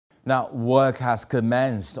Now, work has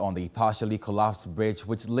commenced on the partially collapsed bridge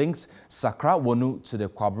which links Sakra Wonu to the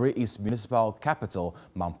Kwabri East municipal capital,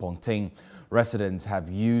 Mamponteng. Residents have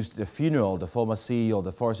used the funeral of the former CEO of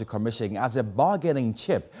the Forestry Commission as a bargaining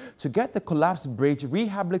chip to get the collapsed bridge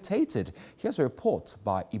rehabilitated. Here's a report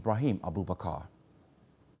by Ibrahim Abubakar.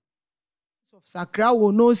 Sakra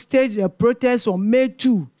Wonu staged a protest on May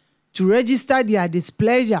 2 to register their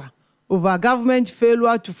displeasure over government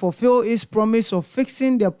failure to fulfill its promise of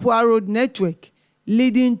fixing the poor road network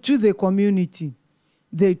leading to the community.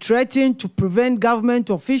 They threatened to prevent government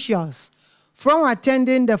officials from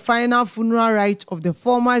attending the final funeral rite of the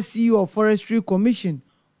former CEO of Forestry Commission,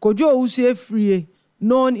 Kojo Owusu-Efrie,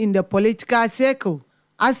 known in the political circle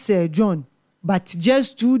as Sir John. But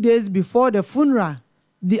just 2 days before the funeral,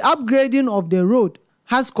 the upgrading of the road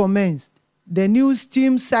has commenced. The news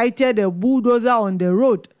team cited a bulldozer on the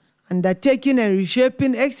road undertaking a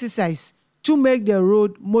reshaping exercise to make the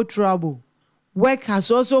road motorable. Work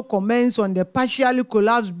has also commenced on the partially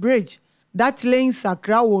collapsed bridge that links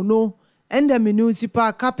Sakra Wonu and the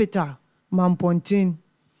municipal capital, Mamponteng.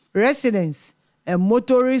 Residents and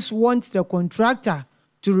motorists want the contractor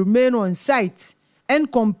to remain on site and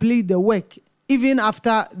complete the work even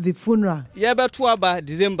after the funeral.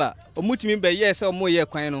 December,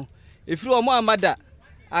 if you are more mother,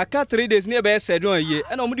 I cut 3 days nearby said 1 year,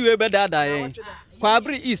 and only way better die.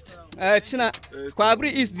 Kwabri East, China,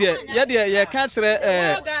 Kwabri East, yeah, can't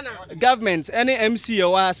government, any MC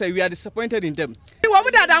or say we are disappointed in them. You want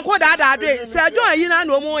that uncle that Sir John, you know,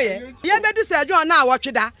 no more. You better Sir John now watch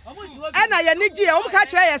that. And I need you,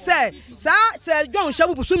 catch I say, Sir John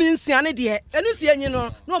shall be swimming sanity, and you see, you know,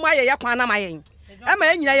 no my yapana my. I'm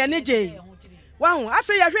a need. Wow,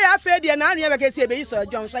 after the Nanya can say, Sir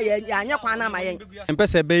John say, Yapana my. And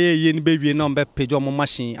Pessabe, yin baby number page on my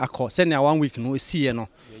machine. I call send 1 week no see no.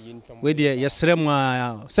 Where dear, yes,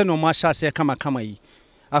 Rema, send no Masha say, come.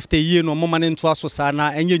 After year no moment into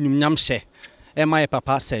Asosana and you Namshe. Am I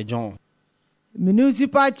Papa Sir John?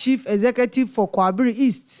 Municipal Chief Executive for Kwabri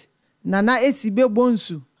East, Nana Esibe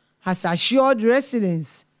Bonsu, has assured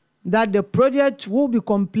residents that the project will be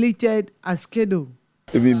completed as scheduled.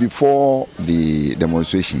 Even before the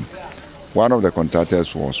demonstration, one of the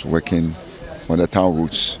contractors was working on the town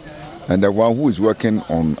routes, and the one who is working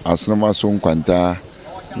on Asnoma Sonkwanta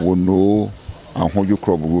Wono and Honju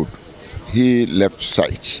Crop Road, he left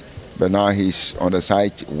site, but now he's on the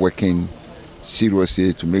site working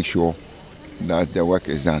seriously to make sure that the work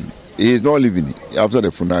is done. He is not leaving. After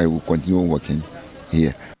the funeral, he will continue working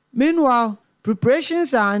here. Meanwhile,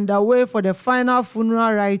 preparations are underway for the final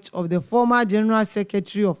funeral rite of the former General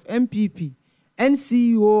Secretary of MPP and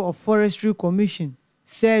CEO of Forestry Commission,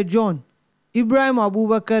 Sir John. Ibrahim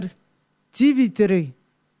Abubakar, TV3,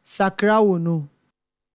 Sakra Wonu.